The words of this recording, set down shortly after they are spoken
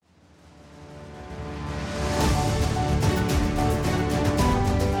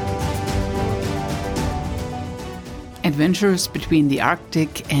Adventures between the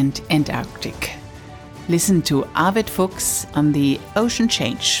Arctic and Antarctic. Listen to Arved Fuchs on the Ocean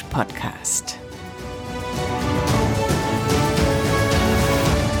Change podcast.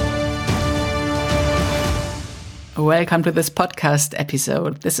 Welcome to this podcast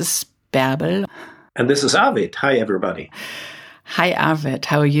episode. This is Bärbel. And this is Arved. Hi, everybody. Hi, Arved.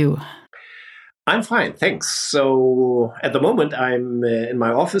 How are you? I'm fine, thanks. So at the moment, I'm in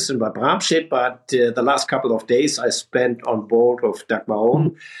my office in Bad Bramstedt, but the last couple of days I spent on board of Dagmar,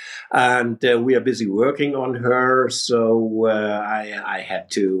 and we are busy working on her. So I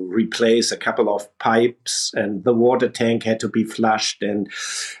had to replace a couple of pipes, and the water tank had to be flushed, and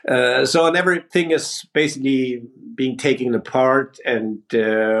everything is basically being taken apart, and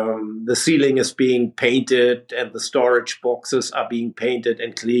the ceiling is being painted, and the storage boxes are being painted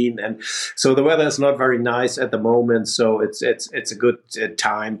and cleaned, and so the weather is not very nice at the moment, so it's a good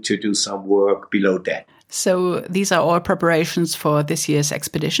time to do some work below deck. So these are all preparations for this year's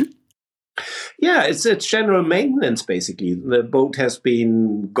expedition? Yeah, it's general maintenance, basically. The boat has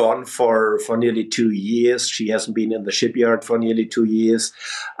been gone for nearly 2 years. She hasn't been in the shipyard for nearly 2 years.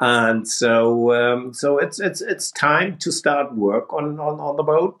 And so it's time to start work on the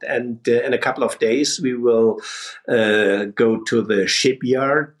boat. And in a couple of days, we will go to the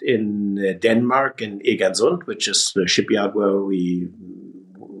shipyard in Denmark, in Egersund, which is the shipyard where we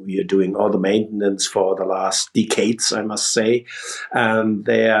are doing all the maintenance for the last decades, I must say.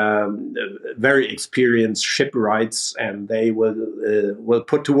 They are very experienced shipwrights, and they will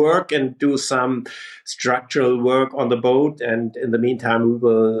put to work and do some structural work on the boat. And in the meantime, we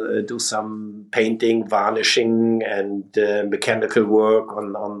will do some painting, varnishing, and mechanical work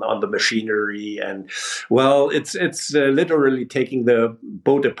on the machinery. And well, it's literally taking the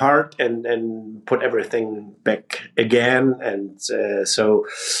boat apart and put everything back again. And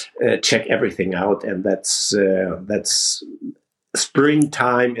check everything out, and that's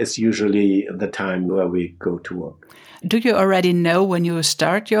springtime is usually the time where we go to work. Do you already know when you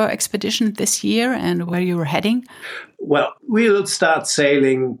start your expedition this year and where you're heading? Well, we'll start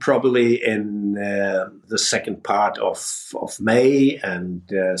sailing probably in the second part of May, and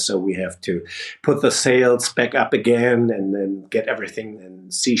so we have to put the sails back up again and then get everything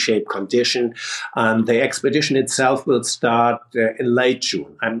in sea-shape condition. And the expedition itself will start in late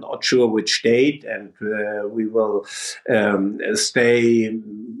June. I'm not sure which date, and we will stay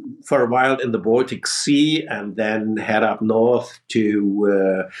for a while in the Baltic Sea and then head up north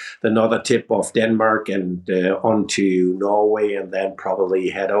to the northern tip of Denmark and on to Norway, and then probably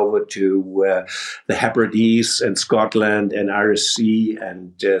head over to the Hebrides and Scotland and Irish Sea.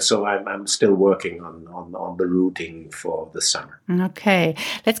 And so I'm still working on the routing for the summer. Okay,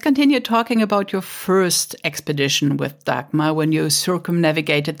 let's continue talking about your first expedition with Dagmar when you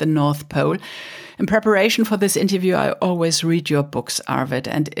circumnavigated the North Pole. In preparation for this interview, I always read your books, Arved,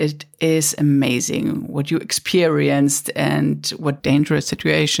 and it is amazing what you experienced and what dangerous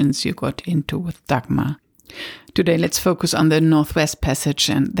situations you got into with Dagmar. Today, let's focus on the Northwest Passage,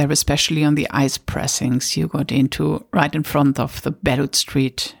 and there especially on the ice pressings you got into right in front of the Beirut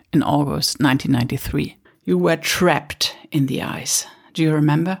Strait in August 1993. You were trapped in the ice. Do you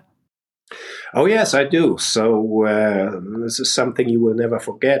remember? Oh, yes, I do. So this is something you will never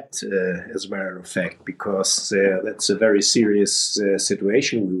forget, as a matter of fact, because that's a very serious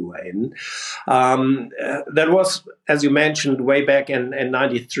situation we were in. That was, as you mentioned, way back in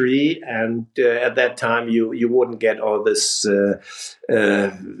 93, and at that time you wouldn't get all this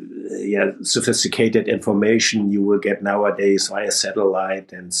sophisticated information you will get nowadays via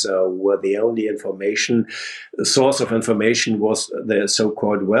satellite. And so the only source of information was the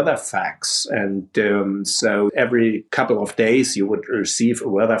so-called weather fax. And so every couple of days you would receive a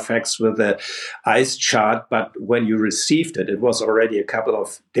weather fax with an ice chart. But when you received it, it was already a couple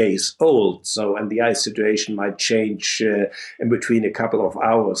of days old. So, and the ice situation might change in between a couple of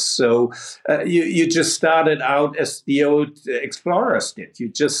hours. So you just started out as the old explorers did. You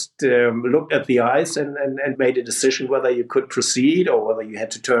just looked at the ice and made a decision whether you could proceed or whether you had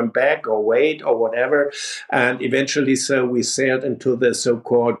to turn back or wait or whatever. And eventually, so we sailed into the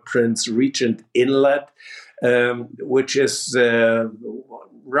so-called Prince Regent Inlet, which is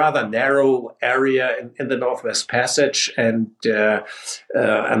rather narrow area in the Northwest Passage, and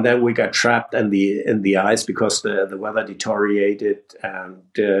then we got trapped in the ice because the weather deteriorated, and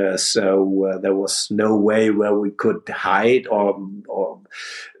so there was no way where we could hide or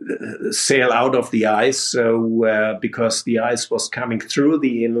sail out of the ice. So because the ice was coming through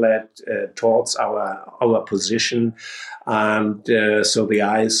the inlet towards our position, and so the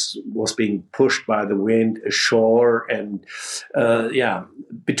ice was being pushed by the wind ashore, and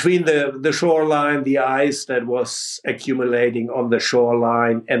between the shoreline, the ice that was accumulating on the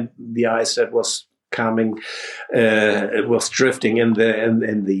shoreline, and the ice that was coming, it was drifting in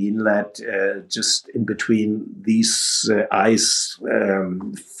the inlet. Just in between these ice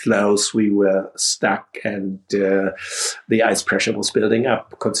flows, we were stuck, and the ice pressure was building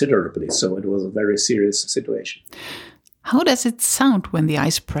up considerably. So it was a very serious situation. How does it sound when the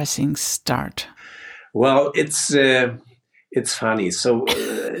ice pressings start? Well, it's funny. So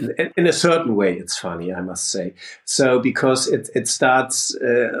in a certain way, it's funny, I must say. So because it starts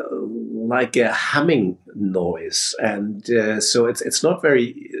like a humming noise, and so it's not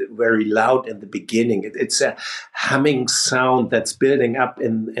very loud in the beginning. It's a humming sound that's building up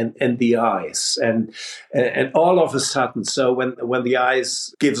in the ice, and all of a sudden, so when the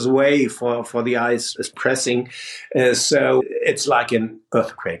ice gives way for the ice is pressing, so it's like an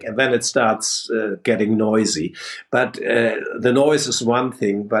earthquake, and then it starts getting noisy. But the noise is one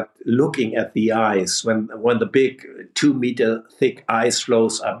thing, but looking at the ice, when the big 2-meter thick ice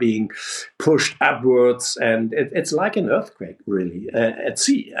floes are being pushed upwards, and it's like an earthquake, really, at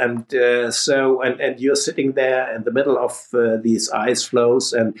sea. And so you're sitting there in the middle of these ice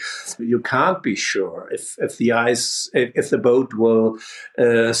floes, and you can't be sure if the boat will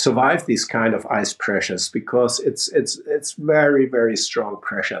survive these kind of ice pressures, because it's very, very strong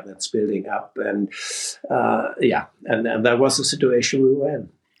pressure that's building up, and and that was the situation we were in.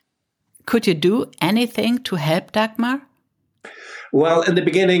 Could you do anything to help Dagmar? Well, in the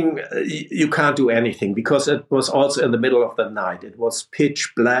beginning, you can't do anything, because it was also in the middle of the night. It was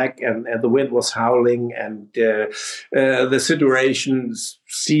pitch black, and the wind was howling, and the situation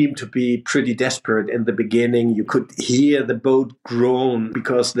seemed to be pretty desperate in the beginning. You could hear the boat groan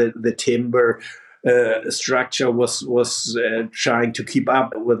because the timber structure was trying to keep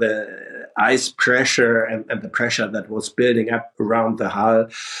up with the ice pressure and the pressure that was building up around the hull.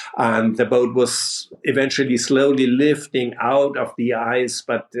 And the boat was eventually slowly lifting out of the ice,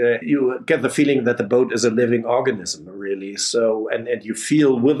 but you get the feeling that the boat is a living organism, really. So, and you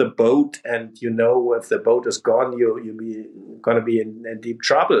feel with the boat, and you know if the boat is gone, you're going to be in deep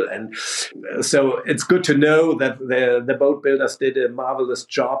trouble. And so it's good to know that the boat builders did a marvelous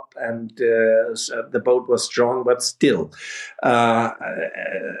job, and the boat was strong, but still,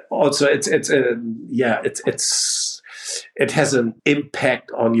 also it has an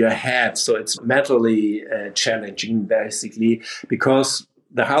impact on your head. So it's mentally challenging, basically, because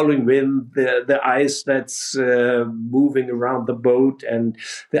the howling wind, the ice that's moving around the boat, and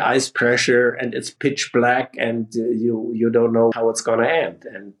the ice pressure, and it's pitch black, and you don't know how it's going to end.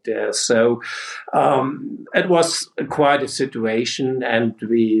 And so it was quite a situation, and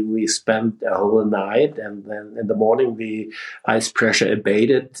we spent a whole night, and then in the morning the ice pressure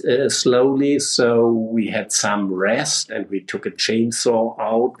abated slowly. So we had some rest, and we took a chainsaw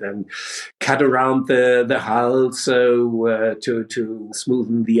out and cut around the hull, so to smooth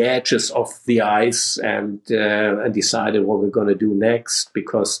the edges of the ice, and decided what we're going to do next,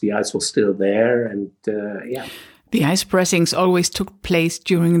 because the ice was still there. And the ice pressings always took place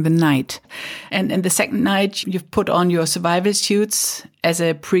during the night. And in the second night, you've put on your survival suits as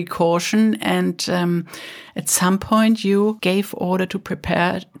a precaution. And at some point, you gave order to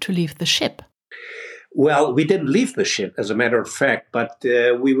prepare to leave the ship. Well, we didn't leave the ship, as a matter of fact, but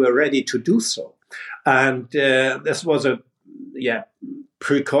we were ready to do so. And this was a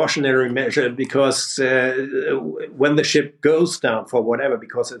precautionary measure, because when the ship goes down for whatever,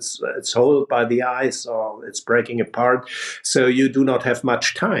 because it's held by the ice or it's breaking apart, so you do not have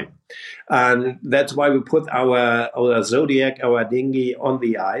much time. And that's why we put our Zodiac, our dinghy, on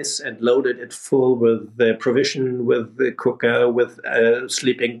the ice and loaded it full with the provision, with the cooker, with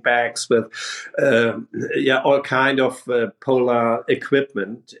sleeping bags, with all kind of polar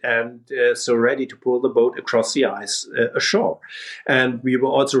equipment, and so ready to pull the boat across the ice ashore. And we were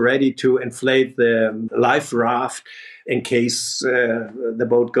also ready to inflate the life raft in case the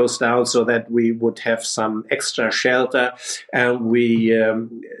boat goes down, so that we would have some extra shelter. And we,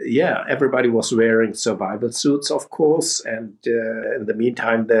 everybody was wearing survival suits, of course. And in the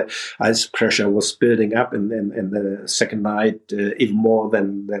meantime, the ice pressure was building up in the second night, even more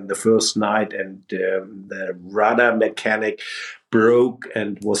than the first night. And the rudder mechanic broke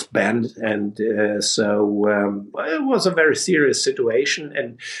and was bent, and so it was a very serious situation.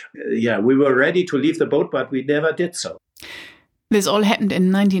 And we were ready to leave the boat, but we never did so. This all happened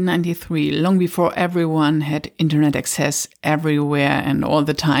in 1993, long before everyone had internet access everywhere and all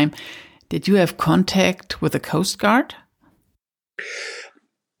the time. Did you have contact with the Coast Guard?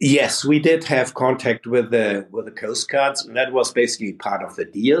 Yes, we did have contact with the Coast Guards, and that was basically part of the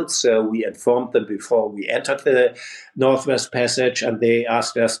deal. So we informed them before we entered the Northwest Passage, and they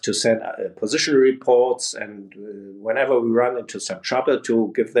asked us to send position reports, and whenever we run into some trouble,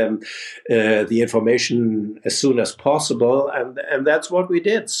 to give them the information as soon as possible, and that's what we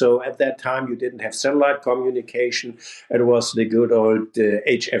did. So at that time, you didn't have satellite communication; it was the good old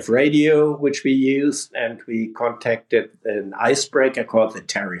HF radio which we used, and we contacted an icebreaker called the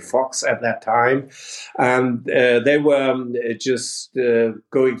Arved Fuchs at that time, and they were just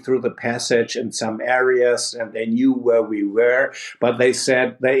going through the passage in some areas, and they knew where we were, but they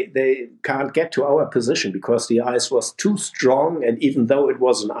said they can't get to our position because the ice was too strong, and even though it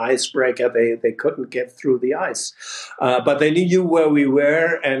was an icebreaker, they couldn't get through the ice. But they knew where we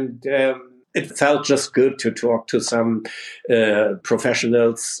were, and it felt just good to talk to some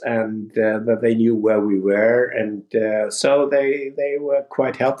professionals, and that they knew where we were, and so they were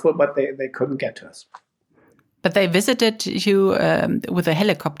quite helpful, but they couldn't get to us. But they visited you with a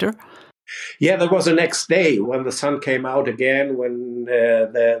helicopter? Yeah, that was the next day when the sun came out again, when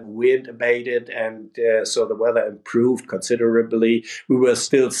the wind abated, and so the weather improved considerably. We were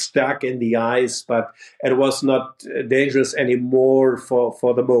still stuck in the ice, but it was not dangerous anymore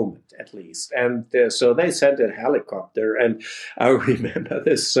for the moment, at least. And so they sent a helicopter, and I remember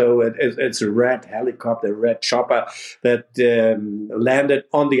this. So it's a red helicopter, a red chopper that landed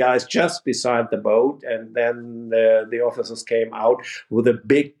on the ice just beside the boat, and then the officers came out with a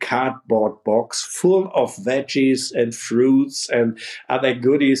big cardboard box full of veggies and fruits and other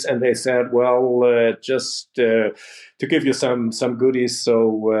goodies, and they said, well, just to give you some goodies,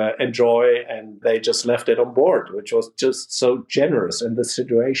 so enjoy, and they just left it on board, which was just so generous in this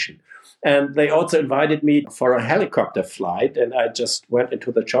situation. And they also invited me for a helicopter flight, and I just went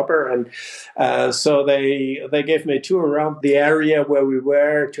into the chopper. And so they gave me a tour around the area where we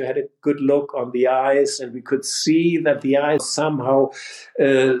were to have a good look on the ice. And we could see that the ice somehow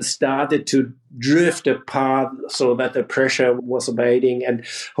started to drift apart so that the pressure was abating. And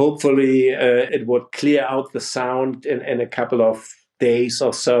hopefully it would clear out the sound in a couple of days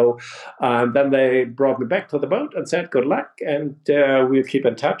or so. Then they brought me back to the boat and said, good luck, and we'll keep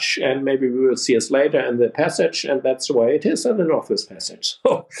in touch, and maybe we will see us later in the passage. And that's the way it is in the Northwest Passage.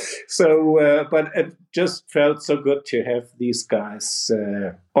 But it just felt so good to have these guys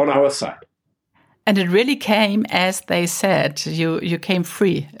on our side. And it really came as they said. You came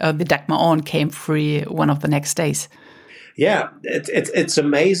free. The Dagmar On came free one of the next days. Yeah, it's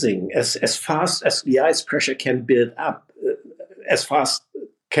amazing. As fast as the ice pressure can build up, as fast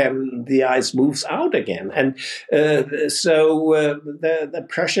can the ice moves out again. And so the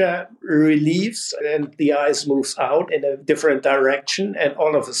pressure relieves and the ice moves out in a different direction. And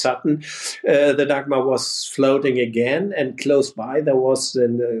all of a sudden, the Dagmar was floating again. And close by, there was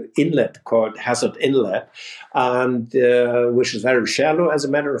an inlet called Hazard Inlet, and which is very shallow, as a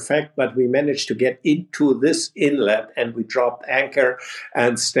matter of fact. But we managed to get into this inlet, and we dropped anchor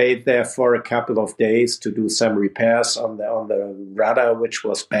and stayed there for a couple of days to do some repairs on the rudder, which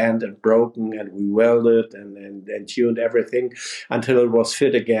was bent and broken, and we welded and tuned everything until it was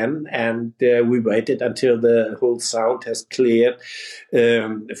fit again. And we waited until the whole sound has cleared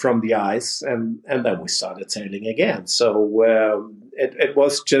from the ice, and then we started sailing again. So it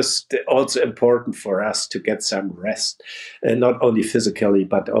was just also important for us to get some rest, not only physically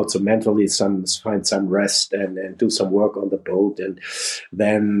but also mentally. Find some rest and do some work on the boat. And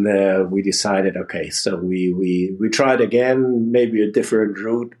then we decided, okay, so we tried again, maybe a different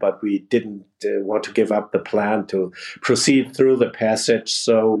route, but we didn't want to give up the plan to proceed through the passage.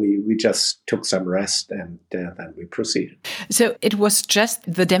 So we just took some rest, and then we proceeded. So it was just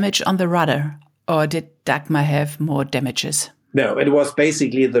the damage on the rudder, or did Dagmar have more damages? No, it was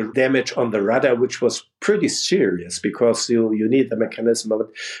basically the damage on the rudder, which was pretty serious because you need the mechanism of it.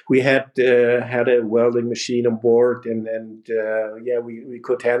 We had a welding machine on board, and we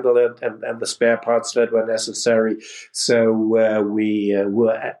could handle it, and the spare parts that were necessary. So we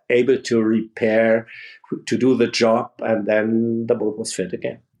were able to repair, to do the job, and then the boat was fit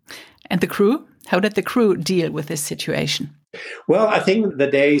again. And the crew? How did the crew deal with this situation? Well, I think the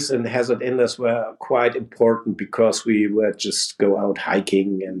days in Hazard Inlet were quite important because we would just go out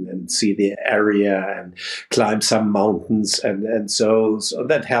hiking and see the area and climb some mountains. And so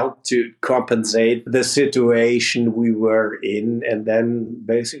that helped to compensate the situation we were in. And then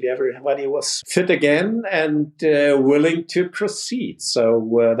basically everybody was fit again and willing to proceed.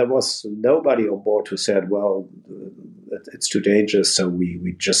 So there was nobody on board who said, well, it's too dangerous, so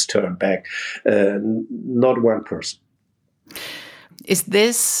we just turned back. Not one person. Is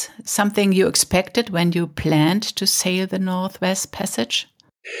this something you expected when you planned to sail the Northwest Passage?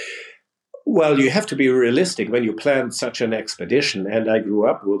 Well, you have to be realistic when you plan such an expedition. And I grew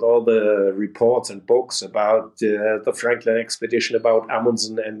up with all the reports and books about the Franklin expedition, about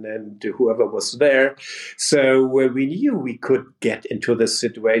Amundsen and whoever was there. So we knew we could get into this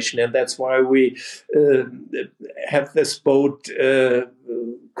situation. And that's why we had this boat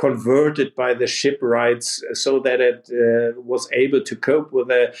converted by the shipwrights so that it was able to cope with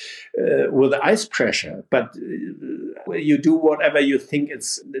the ice pressure. But you do whatever you think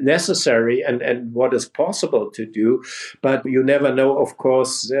is necessary and what is possible to do, but you never know, of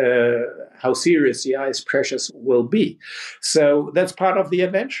course, how serious the ice pressures will be. So that's part of the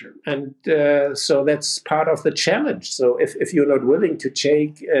adventure, and so that's part of the challenge. So if you're not willing to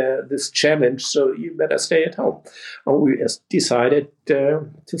take this challenge, so you better stay at home. And we decided to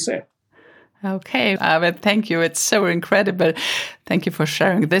say. Okay, Arved, thank you. It's so incredible. Thank you for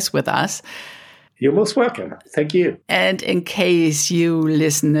sharing this with us. You're most welcome. Thank you. And in case you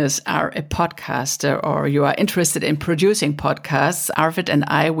listeners are a podcaster or you are interested in producing podcasts, Arved and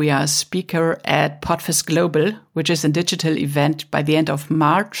we are a speaker at Podfest Global, which is a digital event by the end of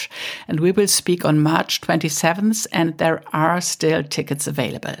March. And we will speak on March 27th, and there are still tickets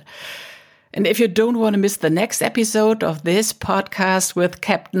available. And if you don't want to miss the next episode of this podcast with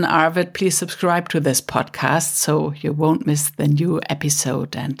Captain Arved, please subscribe to this podcast so you won't miss the new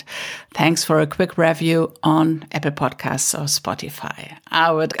episode. And thanks for a quick review on Apple Podcasts or Spotify.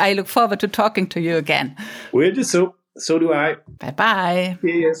 Arved, I look forward to talking to you again. Will do so. So do I. Bye-bye.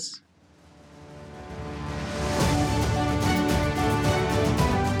 Yes.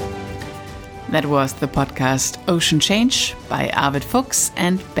 That was the podcast Ocean Change by Arved Fuchs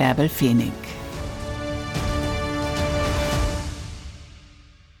and Bärbel Feening.